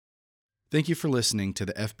Thank you for listening to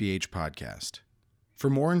the FBH podcast. For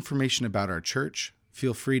more information about our church,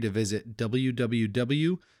 feel free to visit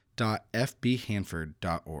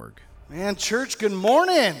www.fbhanford.org. Man, church, good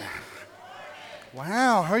morning.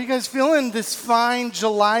 Wow, how are you guys feeling this fine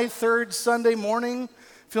July 3rd Sunday morning?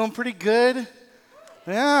 Feeling pretty good?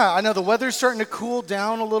 Yeah, I know the weather's starting to cool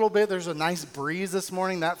down a little bit. There's a nice breeze this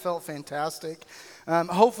morning. That felt fantastic.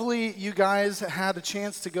 Hopefully you guys had a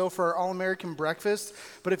chance to go for our All-American breakfast,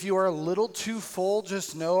 but if you are a little too full,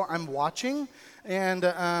 just know I'm watching, and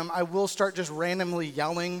I will start just randomly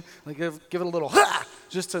yelling, like give it a little ha,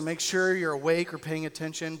 just to make sure you're awake or paying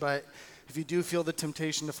attention. But if you do feel the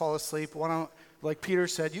temptation to fall asleep, why don't, like Peter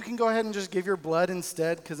said, you can go ahead and just give your blood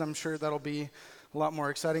instead, because I'm sure that'll be a lot more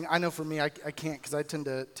exciting. I know for me, I can't, because I tend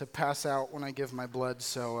to pass out when I give my blood,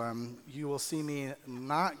 so you will see me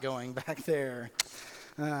not going back there,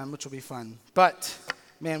 which will be fun. But,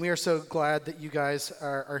 man, we are so glad that you guys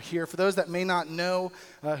are here. For those that may not know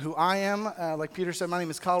who I am, like Peter said, my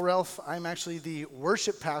name is Kyle Relf. I'm actually the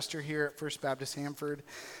worship pastor here at First Baptist Hanford.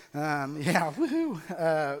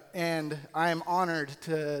 Woohoo! And I am honored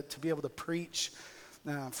to be able to preach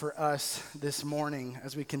for us this morning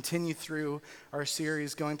as we continue through our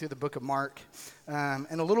series going through the book of Mark.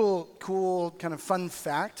 And a little cool kind of fun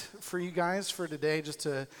fact for you guys for today, just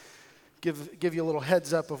to give you a little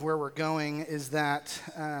heads up of where we're going, is that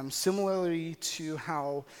similarly to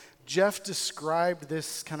how Jeff described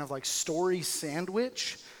this kind of like story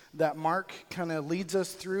sandwich that Mark kind of leads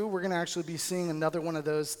us through, we're going to actually be seeing another one of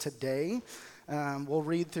those today. We'll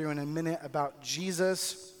read through in a minute about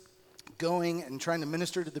Jesus going and trying to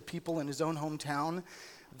minister to the people in his own hometown.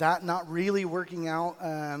 That not really working out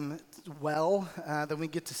well. Then we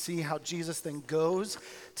get to see how Jesus then goes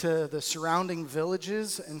to the surrounding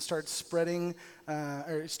villages and starts spreading,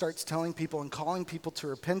 or starts telling people and calling people to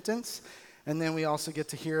repentance. And then we also get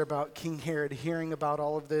to hear about King Herod hearing about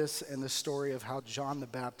all of this and the story of how John the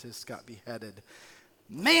Baptist got beheaded.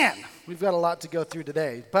 Man, we've got a lot to go through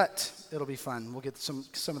today, but it'll be fun. We'll get some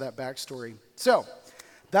of that backstory. So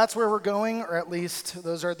that's where we're going, or at least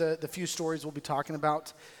those are the few stories we'll be talking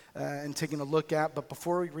about and taking a look at. But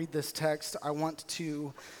before we read this text, I want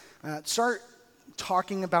to start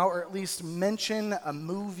talking about, or at least mention, a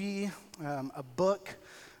movie, a book,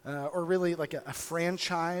 or really like a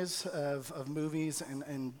franchise of movies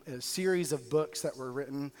and a series of books that were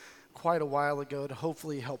written quite a while ago to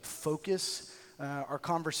hopefully help focus our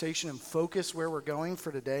conversation and focus where we're going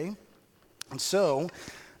for today. And so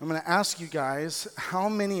I'm going to ask you guys, how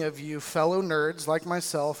many of you fellow nerds like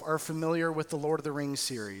myself are familiar with the Lord of the Rings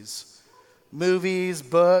series? Movies,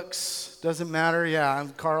 books, doesn't matter. Yeah, I'm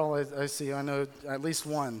Carl, I see, I know at least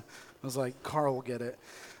one. I was like, Carl will get it.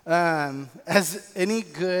 As any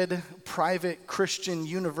good private Christian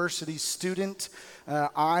university student,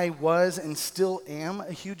 I was and still am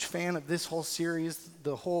a huge fan of this whole series,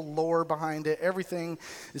 the whole lore behind it. Everything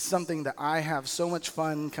is something that I have so much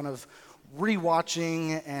fun kind of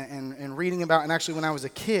rewatching and reading about. And actually, when I was a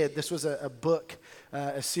kid, this was a book,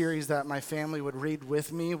 a series that my family would read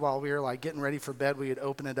with me while we were like getting ready for bed. We would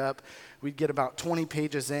open it up. We'd get about 20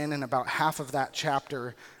 pages in, and about half of that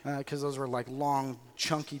chapter, because those were like long,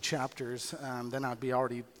 chunky chapters, then I'd be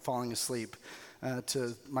already falling asleep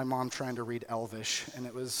to my mom trying to read Elvish, and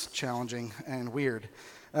it was challenging and weird.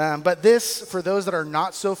 But this, for those that are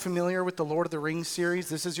not so familiar with the Lord of the Rings series,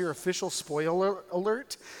 this is your official spoiler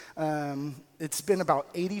alert. It's been about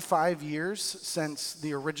 85 years since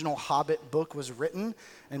the original Hobbit book was written,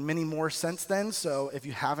 and many more since then. So if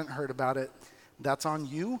you haven't heard about it, that's on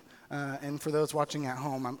you. And for those watching at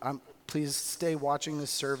home, please stay watching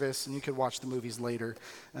this service, and you could watch the movies later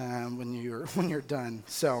when you're done.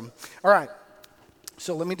 So, all right.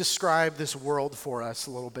 So let me describe this world for us a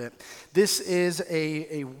little bit. This is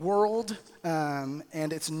a world, and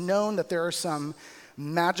it's known that there are some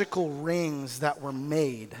magical rings that were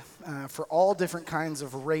made for all different kinds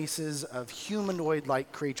of races of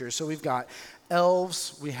humanoid-like creatures. So we've got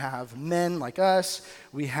elves, we have men like us,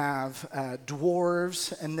 we have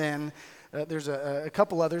dwarves, and then there's a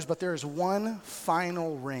couple others, but there's one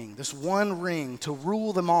final ring, this one ring to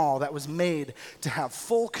rule them all that was made to have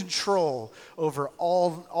full control over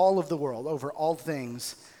all of the world, over all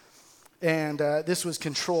things. And this was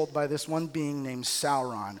controlled by this one being named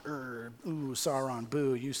Sauron. Sauron,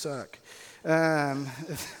 boo, you suck. And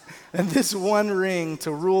this one ring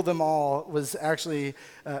to rule them all was actually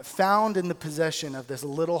found in the possession of this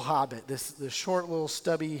little hobbit, this short little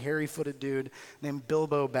stubby hairy-footed dude named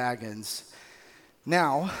Bilbo Baggins.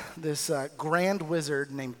 Now, this grand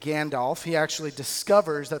wizard named Gandalf, he actually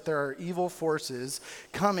discovers that there are evil forces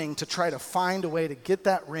coming to try to find a way to get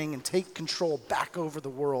that ring and take control back over the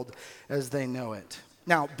world as they know it.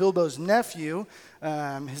 Now, Bilbo's nephew,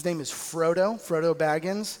 his name is Frodo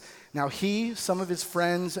Baggins. Now, some of his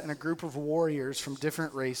friends, and a group of warriors from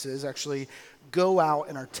different races actually go out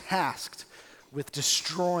and are tasked with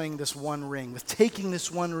destroying this one ring, with taking this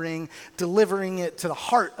one ring, delivering it to the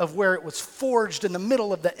heart of where it was forged in the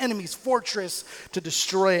middle of the enemy's fortress to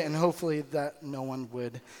destroy it, and hopefully that no one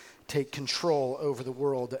would take control over the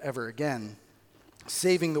world ever again,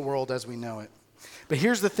 saving the world as we know it. But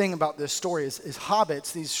here's the thing about this story is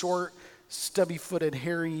hobbits, these short, stubby-footed,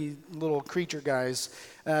 hairy little creature guys,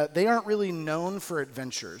 they aren't really known for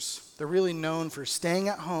adventures. They're really known for staying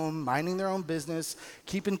at home, minding their own business,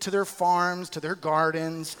 keeping to their farms, to their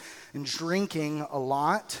gardens, and drinking a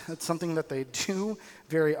lot. That's something that they do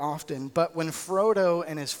very often. But when Frodo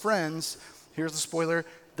and his friends, here's the spoiler,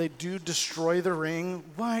 they do destroy the ring.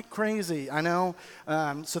 What? Crazy, I know.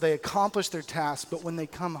 So they accomplish their task, but when they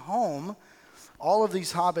come home, all of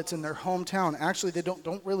these hobbits in their hometown, actually, they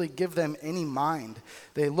don't really give them any mind.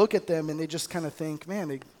 They look at them and they just kind of think, man,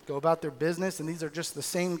 they go about their business, and these are just the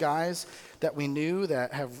same guys that we knew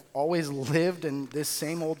that have always lived in this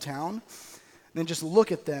same old town. And then just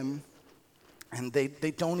look at them, and they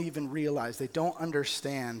don't even realize, they don't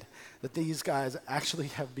understand that these guys actually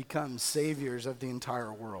have become saviors of the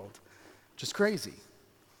entire world. Just crazy.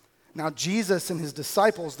 Now, Jesus and his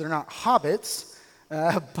disciples, they're not hobbits,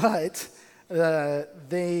 but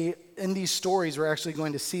in these stories, we're actually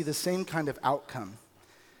going to see the same kind of outcome.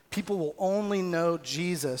 People will only know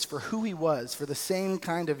Jesus for who he was, for the same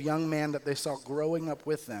kind of young man that they saw growing up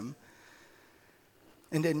with them.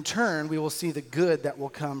 And in turn, we will see the good that will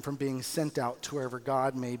come from being sent out to wherever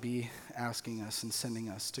God may be asking us and sending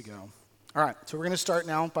us to go. All right, so we're going to start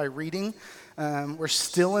now by reading. We're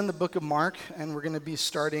still in the book of Mark, and we're going to be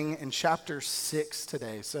starting in chapter 6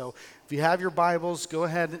 today. So if you have your Bibles, go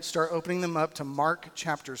ahead and start opening them up to Mark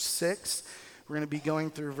chapter 6. We're going to be going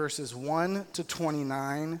through verses 1 to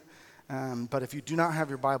 29. But if you do not have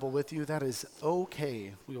your Bible with you, that is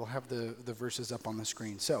okay. We will have the verses up on the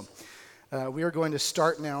screen. So we are going to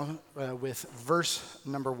start now with verse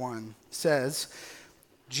number 1. It says,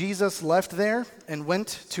 Jesus left there and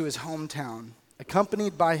went to his hometown,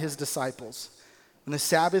 accompanied by his disciples. When the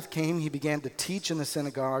Sabbath came, he began to teach in the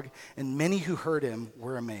synagogue, and many who heard him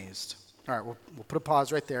were amazed. All right, we'll put a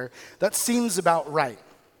pause right there. That seems about right?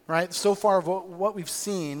 So far, what we've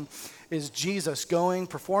seen is Jesus going,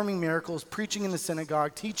 performing miracles, preaching in the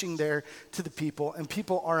synagogue, teaching there to the people, and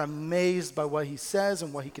people are amazed by what he says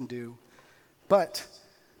and what he can do. But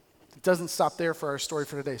it doesn't stop there for our story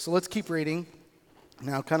for today. So let's keep reading.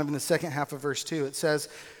 Now, kind of in the second half of verse 2, it says,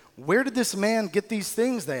 "Where did this man get these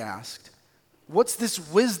things?" they asked. "What's this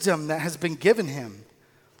wisdom that has been given him?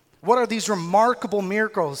 What are these remarkable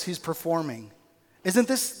miracles he's performing? Isn't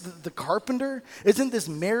this the carpenter? Isn't this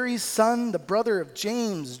Mary's son, the brother of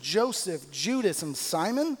James, Joseph, Judas, and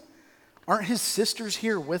Simon? Aren't his sisters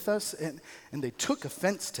here with us?" And they took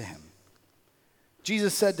offense to him.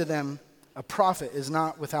 Jesus said to them, "A prophet is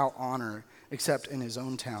not without honor except in his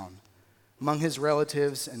own town, among his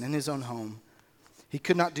relatives, and in his own home. He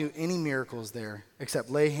could not do any miracles there except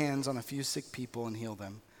lay hands on a few sick people and heal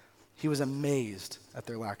them. He was amazed at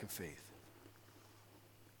their lack of faith."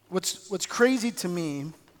 What's crazy to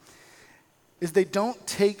me is they don't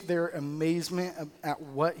take their amazement at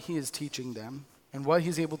what he is teaching them and what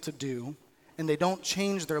he's able to do, and they don't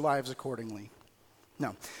change their lives accordingly.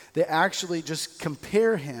 No, they actually just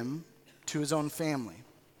compare him to his own family.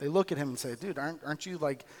 They look at him and say, "Dude, aren't you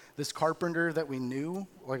like this carpenter that we knew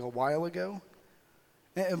like a while ago?"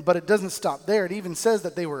 But it doesn't stop there. It even says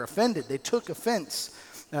that they were offended. They took offense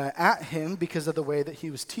at him because of the way that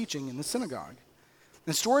he was teaching in the synagogue.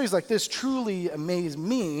 And stories like this truly amaze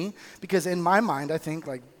me because in my mind, I think,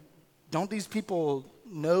 like, don't these people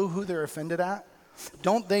know who they're offended at?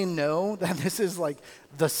 Don't they know that this is like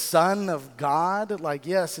the Son of God? Like,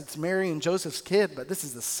 yes, it's Mary and Joseph's kid, but this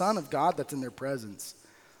is the Son of God that's in their presence.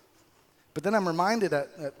 But then I'm reminded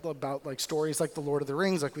about like stories like the Lord of the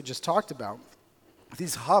Rings, like we just talked about.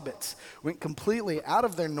 These hobbits went completely out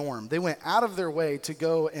of their norm. They went out of their way to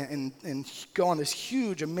go and go on this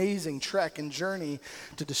huge, amazing trek and journey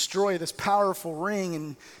to destroy this powerful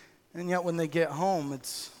ring. And yet when they get home,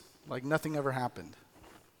 it's like nothing ever happened.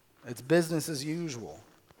 It's business as usual.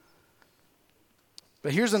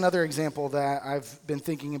 But here's another example that I've been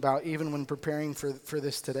thinking about even when preparing for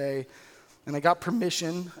this today. And I got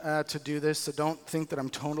permission to do this, so don't think that I'm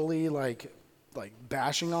totally like like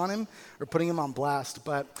bashing on him or putting him on blast.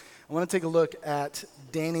 But I want to take a look at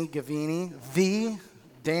Danny Gavini,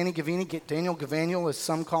 Danny Gavini, Daniel Gavaniel as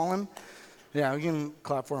some call him. Yeah, we can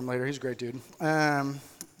clap for him later. He's a great dude.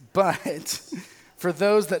 But for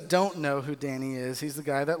those that don't know who Danny is, he's the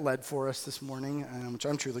guy that led for us this morning, which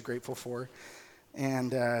I'm truly grateful for.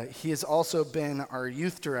 And he has also been our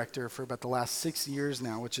youth director for about the last 6 years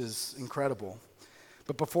now, which is incredible.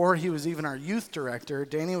 But before he was even our youth director,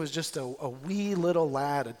 Danny was just a wee little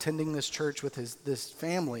lad attending this church with this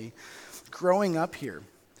family, growing up here.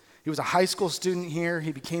 He was a high school student here.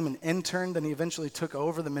 He became an intern. Then he eventually took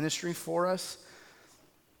over the ministry for us.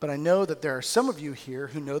 But I know that there are some of you here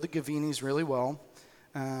who know the Gavinis really well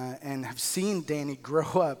and have seen Danny grow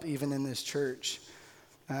up even in this church.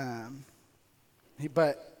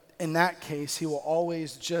 But in that case, he will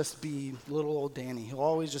always just be little old Danny. He'll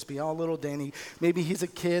always just be all little Danny. Maybe he's a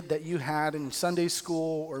kid that you had in Sunday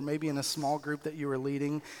school or maybe in a small group that you were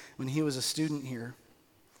leading when he was a student here.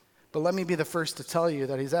 But let me be the first to tell you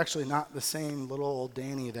that he's actually not the same little old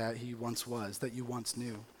Danny that he once was, that you once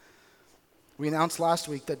knew. We announced last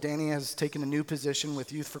week that Danny has taken a new position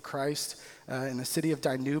with Youth for Christ in the city of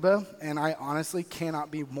Dinuba, and I honestly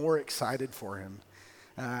cannot be more excited for him.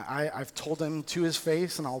 I've told him to his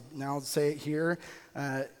face, and I'll now say it here,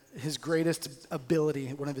 his greatest ability,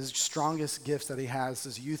 one of his strongest gifts that he has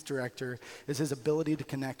as youth director is his ability to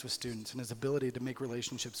connect with students and his ability to make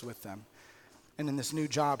relationships with them. And in this new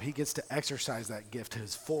job, he gets to exercise that gift to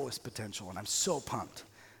his fullest potential, and I'm so pumped.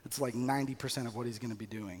 It's like 90% of what he's going to be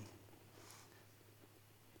doing.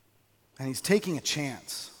 And he's taking a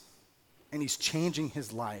chance, and he's changing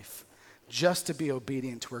his life just to be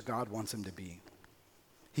obedient to where God wants him to be.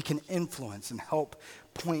 He can influence and help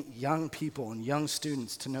point young people and young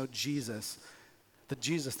students to know Jesus, the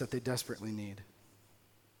Jesus that they desperately need.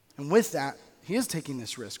 And with that, he is taking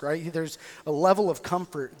this risk, right? There's a level of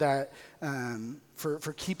comfort that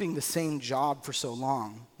for keeping the same job for so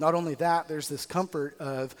long. Not only that, there's this comfort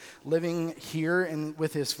of living here and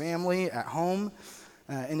with his family at home,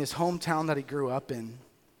 in his hometown that he grew up in.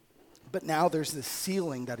 But now there's this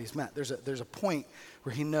ceiling that he's met. There's a point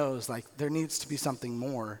where he knows like there needs to be something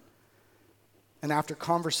more. And after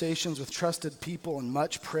conversations with trusted people and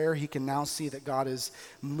much prayer, he can now see that God is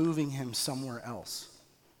moving him somewhere else.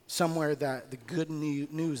 Somewhere that the good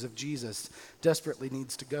news of Jesus desperately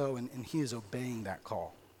needs to go, and he is obeying that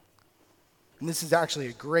call. And this is actually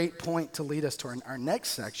a great point to lead us to our next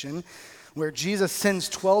section, where Jesus sends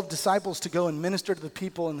 12 disciples to go and minister to the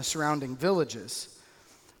people in the surrounding villages.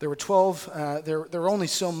 There were 12. There was only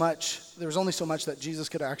so much that Jesus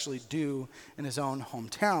could actually do in his own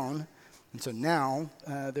hometown, and so now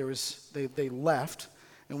they left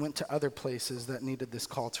and went to other places that needed this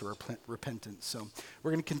call to repentance. So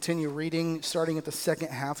we're going to continue reading, starting at the second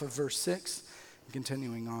half of verse 6 and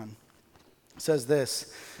continuing on. It says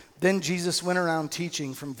this: Then Jesus went around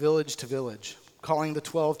teaching from village to village. Calling the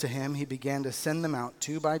 12 to him, he began to send them out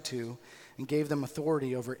 2 by 2 and gave them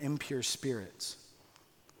authority over impure spirits.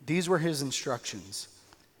 These were his instructions: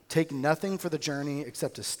 take nothing for the journey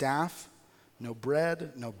except a staff, no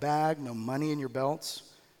bread, no bag, no money in your belts.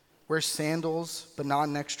 Wear sandals, but not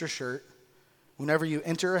an extra shirt. Whenever you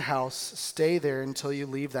enter a house, stay there until you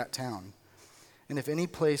leave that town. And if any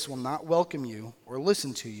place will not welcome you or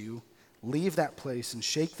listen to you, leave that place and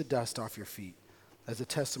shake the dust off your feet as a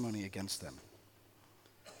testimony against them.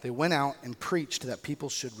 They went out and preached that people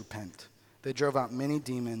should repent. They drove out many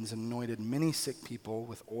demons and anointed many sick people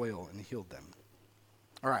with oil and healed them.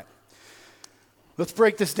 All right, let's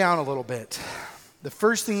break this down a little bit. The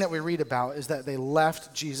first thing that we read about is that they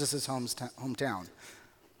left Jesus' hometown.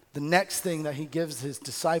 The next thing that he gives his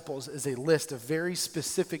disciples is a list of very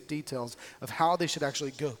specific details of how they should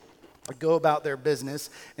actually go about their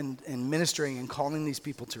business and ministering and calling these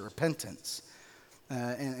people to repentance.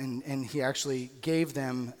 And he actually gave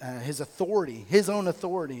them his own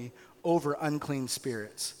authority over unclean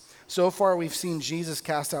spirits. So far, we've seen Jesus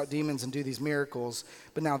cast out demons and do these miracles,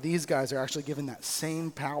 but now these guys are actually given that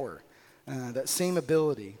same power, that same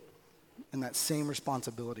ability, and that same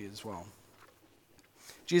responsibility as well.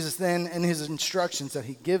 Jesus then, in his instructions that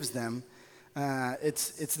he gives them,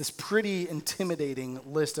 it's this pretty intimidating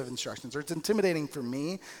list of instructions, or it's intimidating for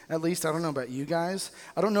me, at least. I don't know about you guys.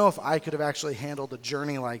 I don't know if I could have actually handled a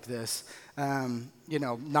journey like this,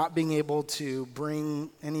 not being able to bring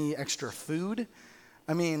any extra food.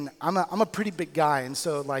 I mean, I'm a pretty big guy, and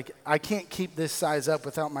so I can't keep this size up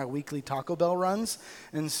without my weekly Taco Bell runs.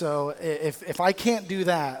 And so if I can't do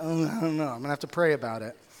that, I don't know, I'm gonna have to pray about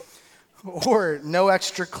it. Or no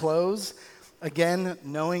extra clothes. Again,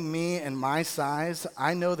 knowing me and my size,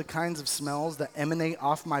 I know the kinds of smells that emanate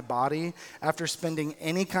off my body after spending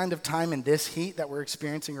any kind of time in this heat that we're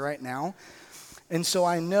experiencing right now. And so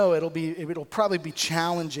I know it'll probably be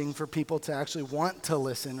challenging for people to actually want to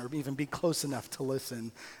listen or even be close enough to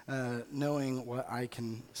listen, knowing what I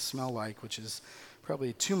can smell like, which is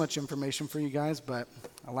probably too much information for you guys, but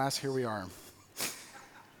alas, here we are.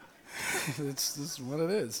 This is what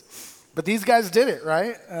it is. But these guys did it,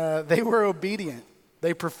 right? They were obedient.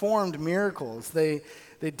 They performed miracles. They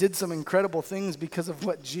did some incredible things because of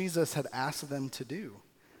what Jesus had asked them to do.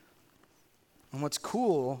 And what's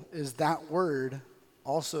cool is that word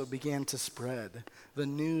also began to spread. The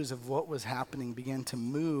news of what was happening began to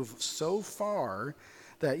move so far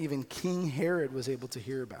that even King Herod was able to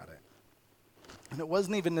hear about it. And it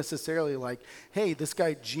wasn't even necessarily like, hey, this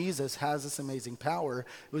guy Jesus has this amazing power.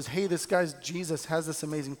 It was, hey, this guy Jesus has this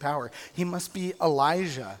amazing power. He must be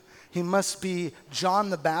Elijah. He must be John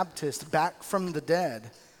the Baptist back from the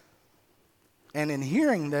dead. And in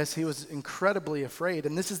hearing this, he was incredibly afraid.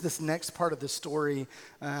 And this is this next part of the story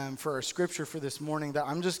for our scripture for this morning that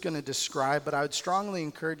I'm just going to describe, but I would strongly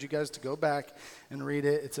encourage you guys to go back and read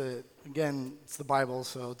it. It's the Bible,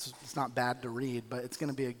 so it's not bad to read, but it's going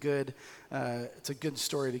to be it's a good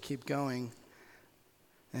story to keep going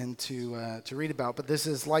and to read about. But this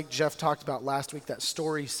is, like Jeff talked about last week, that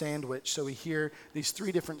story sandwich. So we hear these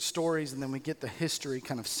 3 different stories, and then we get the history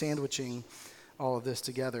kind of sandwiching all of this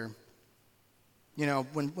together. You know,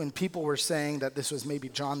 when people were saying that this was maybe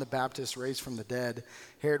John the Baptist raised from the dead,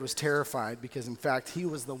 Herod was terrified because, in fact, he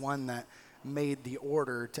was the one that made the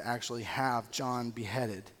order to actually have John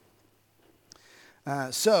beheaded.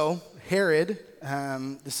 So Herod,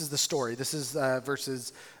 this is the story. This is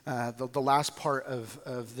verses the last part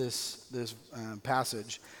of this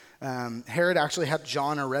passage. Herod actually had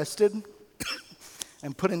John arrested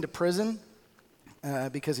and put into prison.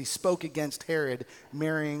 Because he spoke against Herod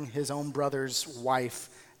marrying his own brother's wife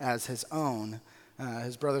as his own.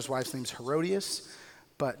 His brother's wife's name's Herodias,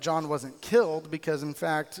 but John wasn't killed because, in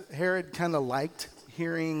fact, Herod kind of liked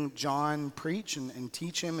hearing John preach and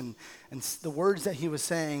teach him, and the words that he was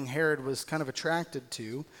saying, Herod was kind of attracted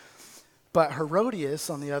to. But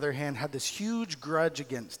Herodias, on the other hand, had this huge grudge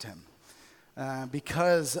against him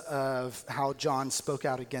because of how John spoke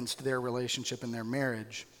out against their relationship and their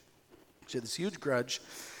marriage. She had this huge grudge.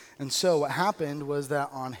 And so what happened was that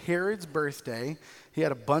on Herod's birthday, he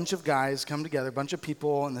had a bunch of guys come together, a bunch of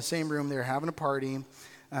people in the same room. They were having a party.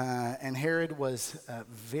 And Herod was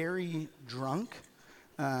very drunk,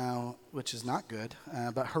 which is not good.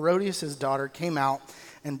 But Herodias' daughter came out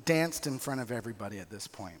and danced in front of everybody at this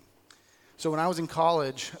point. So when I was in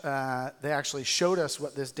college, they actually showed us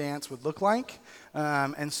what this dance would look like.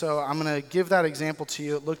 And so I'm going to give that example to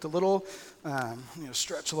you. It looked a little,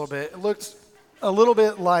 stretch a little bit. It looked a little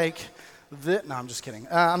bit like this. No, I'm just kidding.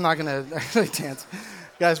 I'm not going to actually dance.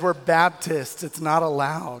 Guys, we're Baptists. It's not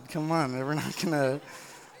allowed. Come on. We're not going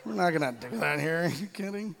to do that here. Are you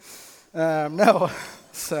kidding? No.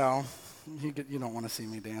 So you don't want to see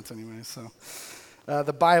me dance anyway, so.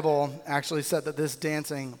 The Bible actually said that this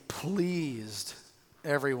dancing pleased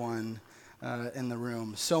everyone in the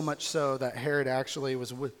room, so much so that Herod actually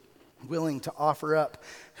was willing to offer up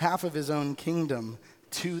half of his own kingdom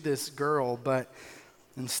to this girl, but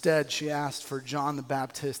instead she asked for John the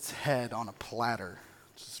Baptist's head on a platter,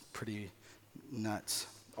 which is pretty nuts,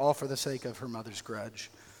 all for the sake of her mother's grudge.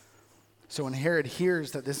 So when Herod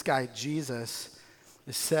hears that this guy Jesus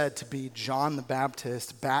is said to be John the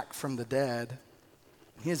Baptist back from the dead,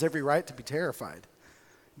 he has every right to be terrified,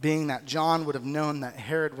 being that John would have known that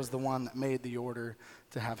Herod was the one that made the order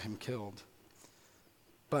to have him killed.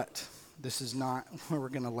 But this is not where we're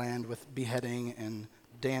going to land with beheading and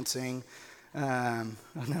dancing.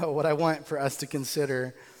 No, what I want for us to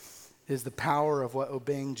consider is the power of what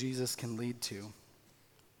obeying Jesus can lead to.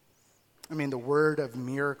 I mean, the word of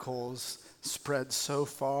miracles spread so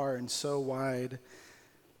far and so wide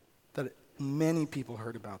that many people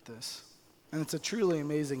heard about this. And it's a truly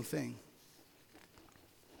amazing thing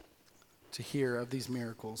to hear of these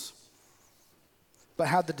miracles. But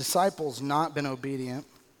had the disciples not been obedient,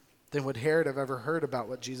 then would Herod have ever heard about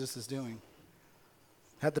what Jesus is doing?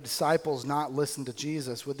 Had the disciples not listened to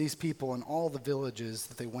Jesus, would these people in all the villages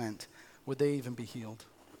that they went, would they even be healed?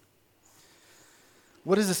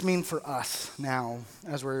 What does this mean for us now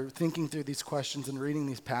as we're thinking through these questions and reading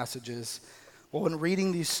these passages? Well, when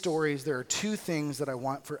reading these stories, there are 2 things that I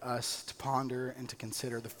want for us to ponder and to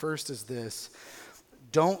consider. The first is this: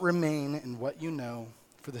 don't remain in what you know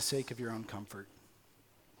for the sake of your own comfort.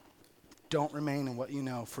 Don't remain in what you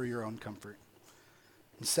know for your own comfort.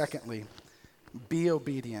 And secondly, be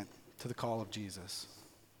obedient to the call of Jesus.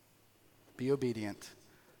 Be obedient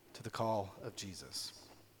to the call of Jesus.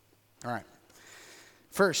 All right.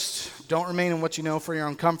 First, don't remain in what you know for your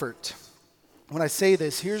own comfort. When I say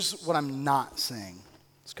this, here's what I'm not saying.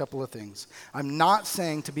 It's a couple of things. I'm not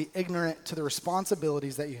saying to be ignorant to the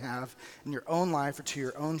responsibilities that you have in your own life or to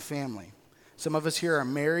your own family. Some of us here are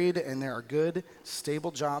married, and there are good,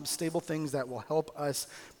 stable jobs, stable things that will help us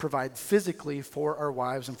provide physically for our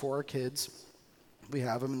wives and for our kids. We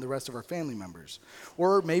have them and the rest of our family members.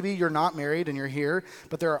 Or maybe you're not married and you're here,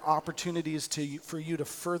 but there are opportunities for you to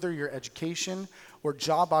further your education or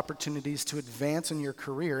job opportunities to advance in your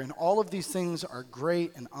career. And all of these things are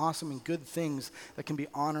great and awesome and good things that can be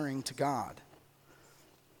honoring to God.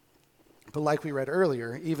 But like we read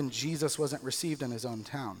earlier, even Jesus wasn't received in his own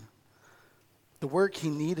town. The work he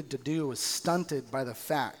needed to do was stunted by the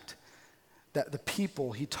fact that the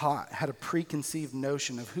people he taught had a preconceived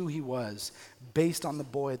notion of who he was based on the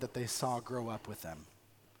boy that they saw grow up with them.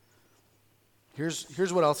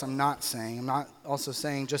 Here's what else I'm not saying. I'm not also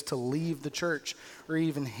saying just to leave the church or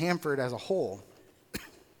even Hanford as a whole.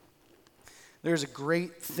 There's a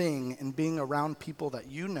great thing in being around people that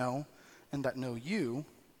you know and that know you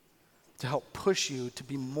to help push you to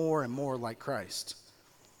be more and more like Christ.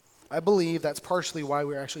 I believe that's partially why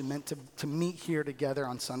we're actually meant to meet here together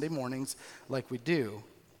on Sunday mornings like we do,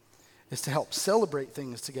 is to help celebrate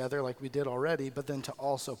things together like we did already, but then to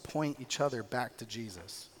also point each other back to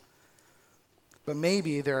Jesus. But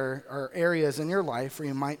maybe there are areas in your life where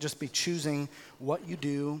you might just be choosing what you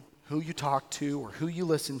do, who you talk to, or who you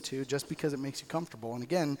listen to just because it makes you comfortable. And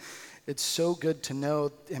again, it's so good to know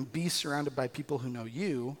and be surrounded by people who know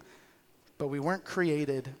you, but we weren't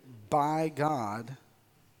created by God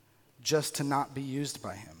just to not be used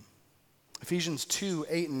by him. Ephesians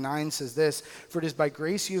 2:8-9 says this, "For it is by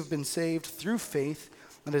grace you have been saved through faith,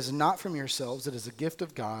 and it is not from yourselves, it is a gift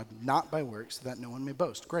of God, not by works, so that no one may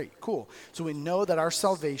boast." Great, cool. So we know that our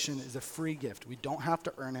salvation is a free gift. We don't have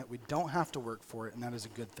to earn it, we don't have to work for it, and that is a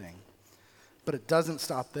good thing. But it doesn't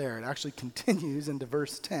stop there. It actually continues into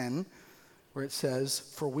verse 10, where it says,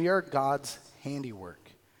 "For we are God's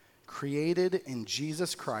handiwork, created in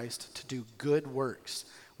Jesus Christ to do good works,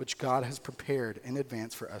 which God has prepared in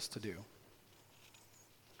advance for us to do."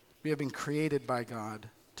 We have been created by God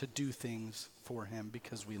to do things for him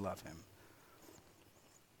because we love him.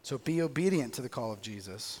 So be obedient to the call of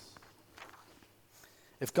Jesus.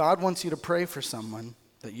 If God wants you to pray for someone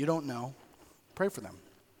that you don't know, pray for them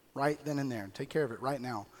right then and there. Take care of it right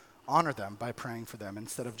now. Honor them by praying for them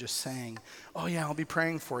instead of just saying, "Oh yeah, I'll be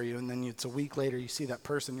praying for you," and then it's a week later you see that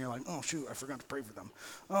person and you're like, "Oh shoot, I forgot to pray for them.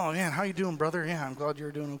 Oh man, how you doing, brother? Yeah, I'm glad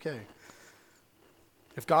you're doing okay."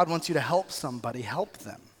 If God wants you to help somebody, help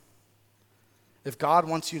them. If God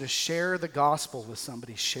wants you to share the gospel with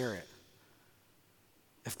somebody, share it.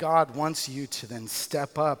 If God wants you to then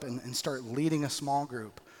step up and start leading a small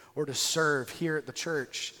group or to serve here at the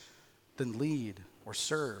church, then lead or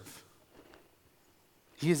serve.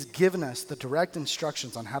 He has given us the direct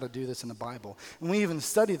instructions on how to do this in the Bible. And we even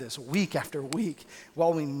study this week after week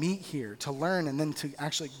while we meet here to learn and then to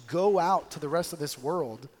actually go out to the rest of this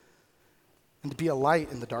world and to be a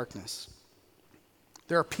light in the darkness.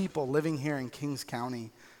 There are people living here in Kings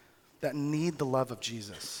County that need the love of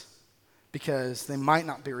Jesus because they might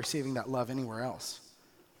not be receiving that love anywhere else.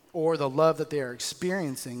 Or the love that they are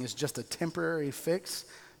experiencing is just a temporary fix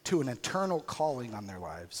to an eternal calling on their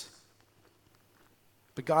lives.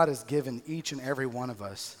 But God has given each and every one of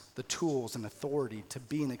us the tools and authority to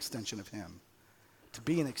be an extension of him, to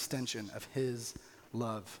be an extension of his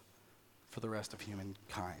love for the rest of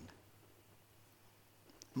humankind.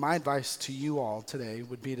 My advice to you all today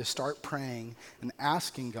would be to start praying and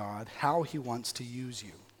asking God how he wants to use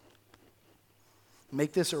you.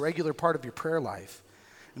 Make this a regular part of your prayer life.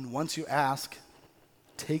 And once you ask,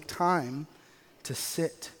 take time to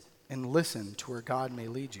sit and listen to where God may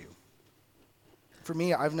lead you. For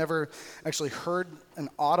me, I've never actually heard an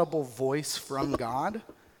audible voice from God.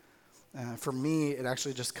 For me, it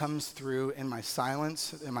actually just comes through in my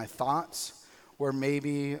silence, in my thoughts, or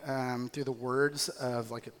maybe through the words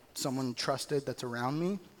of like someone trusted that's around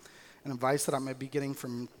me, and advice that I might be getting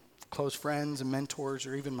from close friends and mentors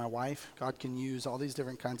or even my wife. God can use all these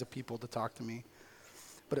different kinds of people to talk to me.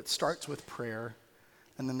 But it starts with prayer,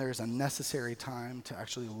 and then there's a necessary time to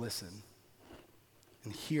actually listen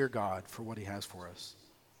and hear God for what he has for us.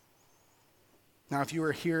 Now, if you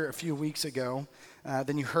were here a few weeks ago,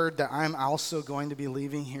 then you heard that I'm also going to be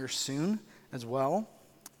leaving here soon as well.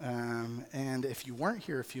 And if you weren't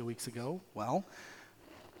here a few weeks ago, well,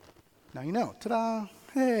 now you know. Ta-da!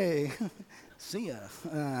 Hey! See ya.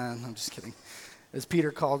 I'm just kidding. As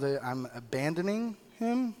Peter called it, I'm abandoning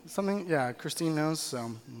him? Something? Yeah, Christine knows,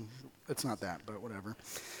 so it's not that, but whatever.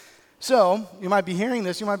 So you might be hearing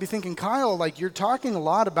this. You might be thinking, Kyle, like you're talking a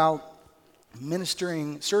lot about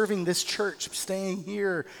ministering, serving this church, staying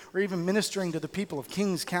here, or even ministering to the people of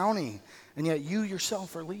Kings County, and yet you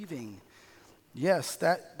yourself are leaving. Yes,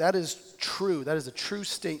 that is true. That is a true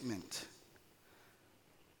statement.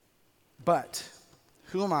 But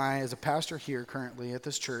who am I as a pastor here currently at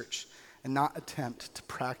this church and not attempt to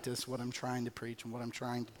practice what I'm trying to preach and what I'm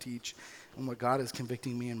trying to teach and what God is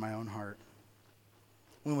convicting me in my own heart?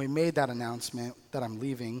 When we made that announcement that I'm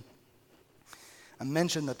leaving, I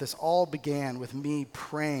mentioned that this all began with me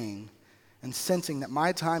praying and sensing that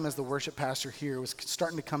my time as the worship pastor here was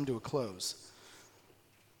starting to come to a close.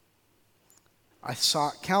 I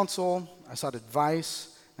sought counsel, I sought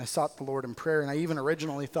advice, and I sought the Lord in prayer, and I even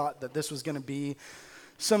originally thought that this was going to be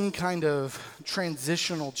some kind of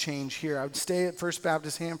transitional change here. I would stay at First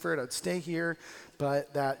Baptist Hanford, I'd stay here,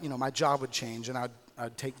 but that, my job would change, and I'd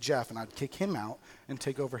take Jeff and I'd kick him out and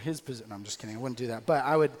take over his position. No, I'm just kidding, I wouldn't do that. But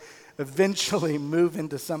I would eventually move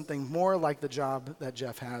into something more like the job that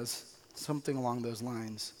Jeff has, something along those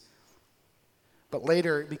lines. But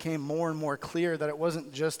later it became more and more clear that it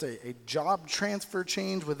wasn't just a job transfer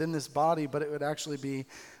change within this body, but it would actually be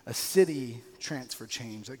a city transfer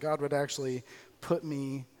change, that God would actually put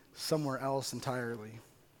me somewhere else entirely.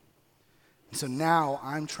 And so now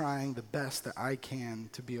I'm trying the best that I can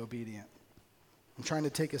to be obedient. I'm trying to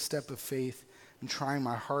take a step of faith and trying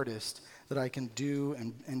my hardest that I can do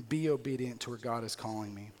and be obedient to where God is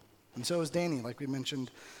calling me. And so is Danny, like we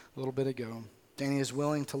mentioned a little bit ago. Danny is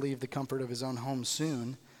willing to leave the comfort of his own home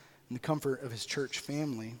soon and the comfort of his church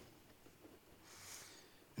family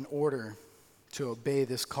in order to obey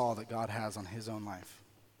this call that God has on his own life.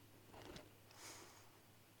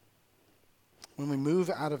 When we move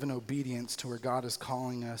out of an obedience to where God is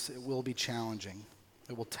calling us, it will be challenging.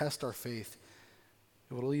 It will test our faith.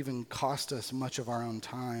 It will even cost us much of our own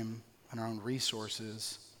time and our own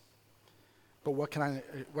resources. But what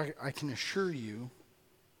I can assure you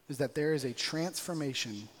is that there is a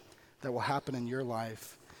transformation that will happen in your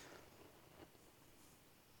life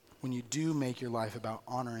when you do make your life about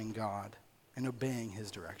honoring God and obeying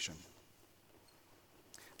his direction.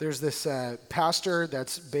 There's this pastor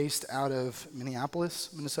that's based out of Minneapolis,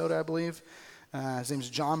 Minnesota, I believe. His name's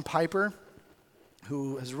John Piper,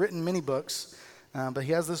 who has written many books, but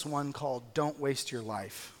he has this one called Don't Waste Your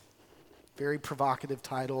Life. Very provocative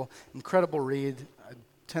title, incredible read.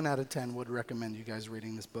 10 out of 10 would recommend you guys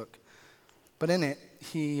reading this book. But in it,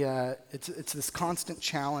 it's this constant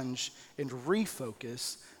challenge and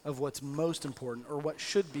refocus of what's most important, or what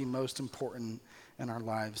should be most important in our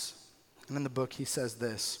lives. And in the book, he says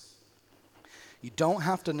this: you don't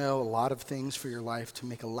have to know a lot of things for your life to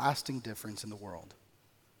make a lasting difference in the world.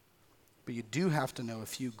 But you do have to know a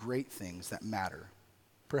few great things that matter,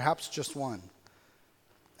 perhaps just one,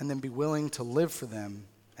 and then be willing to live for them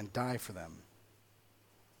and die for them.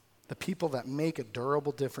 The people that make a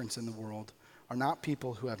durable difference in the world are not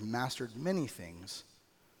people who have mastered many things,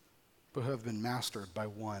 but who have been mastered by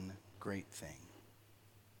one great thing.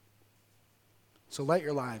 So let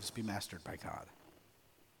your lives be mastered by God.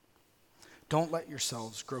 Don't let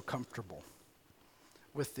yourselves grow comfortable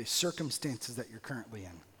with the circumstances that you're currently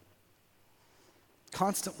in.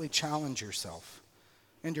 Constantly challenge yourself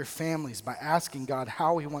and your families by asking God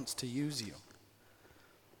how he wants to use you.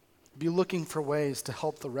 Be looking for ways to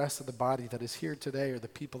help the rest of the body that is here today or the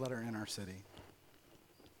people that are in our city.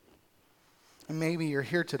 And maybe you're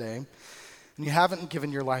here today and you haven't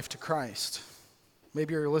given your life to Christ.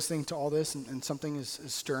 Maybe you're listening to all this and something is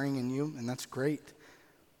stirring in you, and that's great.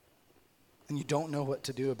 And you don't know what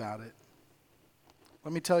to do about it.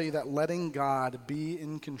 Let me tell you that letting God be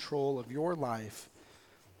in control of your life,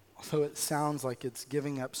 although it sounds like it's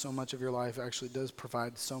giving up so much of your life, actually does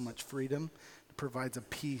provide so much freedom. It provides a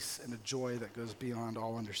peace and a joy that goes beyond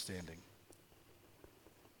all understanding.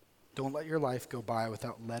 Don't let your life go by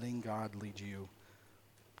without letting God lead you.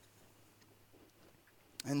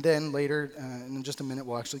 And then later, in just a minute,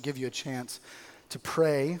 we'll actually give you a chance to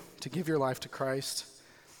pray, to give your life to Christ.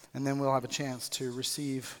 And then we'll have a chance to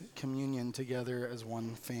receive communion together as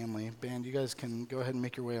one family. Band, you guys can go ahead and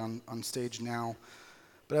make your way on stage now.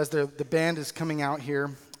 But as the band is coming out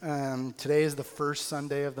here, today is the first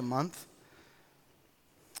Sunday of the month.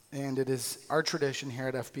 And it is our tradition here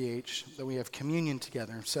at FBH that we have communion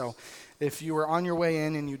together. So if you were on your way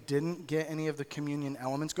in and you didn't get any of the communion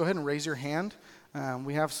elements, go ahead and raise your hand.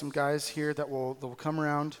 We have some guys here that will come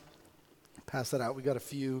around, pass that out. We got a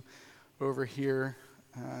few over here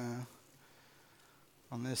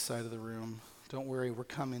on this side of the room Don't worry, we're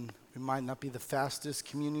coming. We might not be the fastest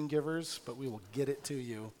communion givers, but we will get it to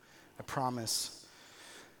you. I promise.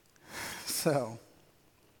 So,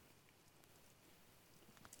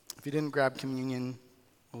 if you didn't grab communion,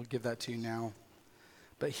 we'll give that to you now.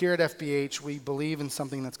 But here at FBH, we believe in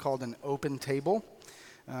something that's called an open table.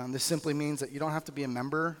 This simply means that you don't have to be a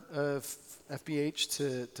member of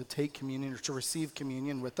FBH to take communion or to receive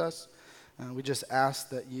communion with us. We just ask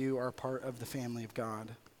that you are part of the family of God.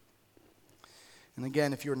 And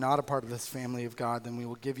again, if you're not a part of this family of God, then we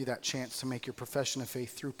will give you that chance to make your profession of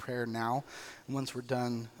faith through prayer now. And once we're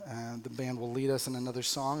done, the band will lead us in another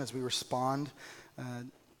song as we respond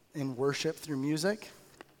in worship through music.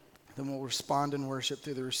 Then we'll respond in worship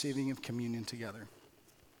through the receiving of communion together.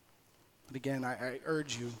 But again, I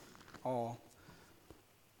urge you all,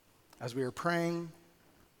 as we are praying,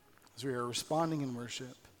 as we are responding in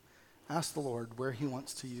worship, ask the Lord where he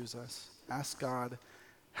wants to use us. Ask God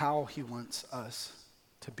how he wants us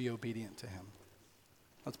to be obedient to him.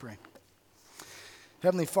 Let's pray.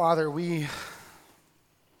 Heavenly Father, we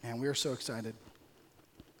are so excited.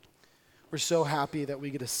 We're so happy that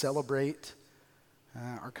we get to celebrate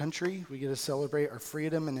our country. We get to celebrate our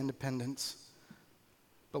freedom and independence.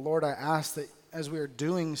 But Lord, I ask that as we are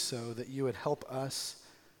doing so, that you would help us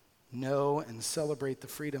know and celebrate the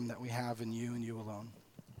freedom that we have in you and you alone.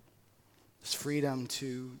 This freedom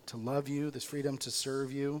to love you, this freedom to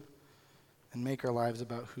serve you, and make our lives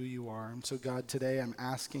about who you are. And so God, today I'm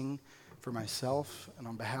asking for myself and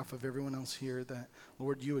on behalf of everyone else here that,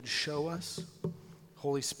 Lord, you would show us,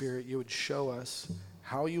 Holy Spirit, you would show us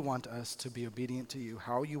how you want us to be obedient to you,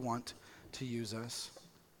 how you want to use us.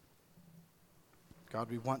 God,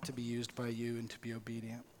 we want to be used by you and to be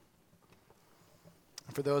obedient.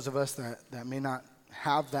 And for those of us that may not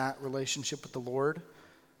have that relationship with the Lord,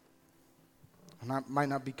 and might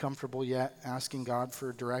not be comfortable yet asking God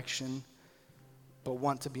for direction, but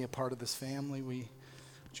want to be a part of this family, would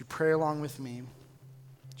you pray along with me?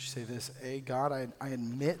 Would you say this? Hey, God, I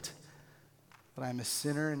admit that I am a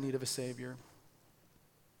sinner in need of a Savior.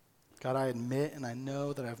 God, I admit and I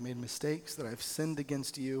know that I've made mistakes, that I've sinned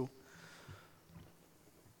against you.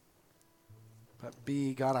 But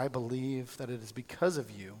B, God, I believe that it is because of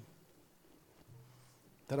you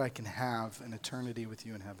that I can have an eternity with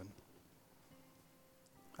you in heaven.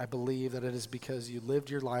 I believe that it is because you lived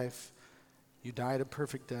your life, you died a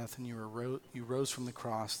perfect death, and you rose from the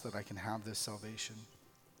cross that I can have this salvation.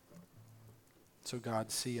 So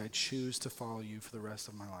God, see, I choose to follow you for the rest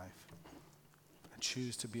of my life. I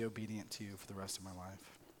choose to be obedient to you for the rest of my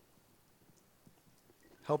life.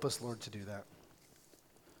 Help us, Lord, to do that.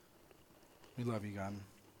 We love you, God.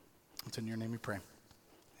 It's in your name we pray.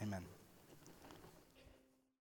 Amen.